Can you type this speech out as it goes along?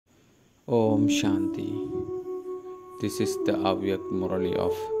Om Shanti. This is the Avyak Murali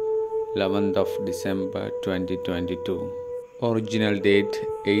of 11th of December 2022. Original date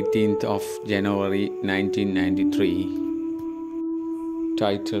 18th of January 1993.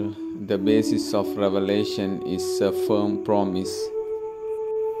 Title: The basis of revelation is a firm promise.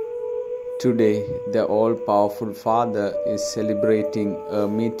 Today, the all-powerful Father is celebrating a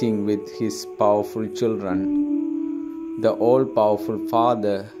meeting with his powerful children. The all-powerful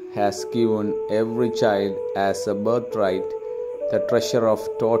Father has given every child as a birthright the treasure of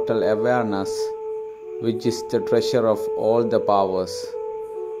total awareness, which is the treasure of all the powers,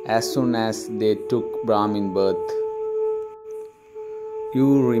 as soon as they took Brahmin birth.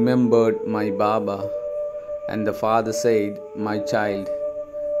 You remembered my Baba, and the Father said, "My child."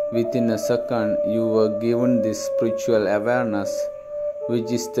 Within a second, you were given this spiritual awareness, which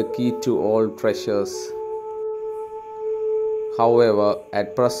is the key to all treasures. However,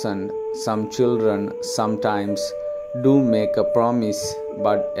 at present, some children sometimes do make a promise,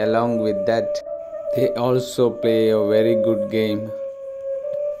 but along with that, they also play a very good game.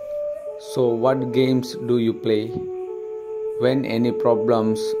 So, what games do you play? When any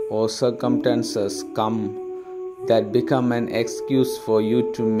problems or circumstances come that become an excuse for you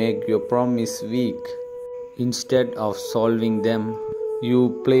to make your promise weak, instead of solving them, you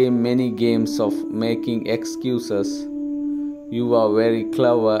play many games of making excuses. You are very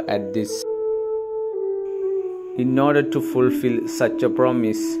clever at this. In order to fulfill such a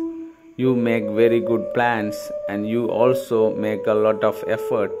promise, you make very good plans and you also make a lot of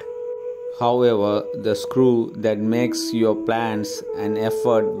effort. However, the screw that makes your plans and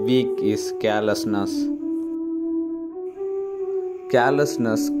effort weak is carelessness.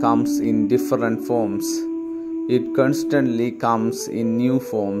 Carelessness comes in different forms. It constantly comes in new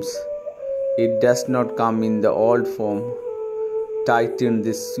forms. It does not come in the old form. Tighten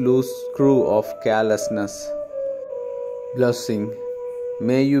this loose screw of carelessness. Blessing.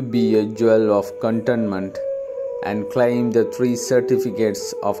 May you be a jewel of contentment and claim the 3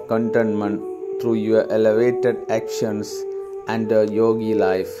 certificates of contentment through your elevated actions and a yogi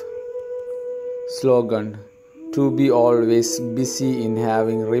life. Slogan: To be always busy in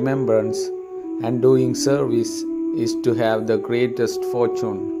having remembrance and doing service is to have the greatest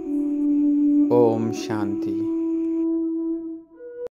fortune. Om Shanti.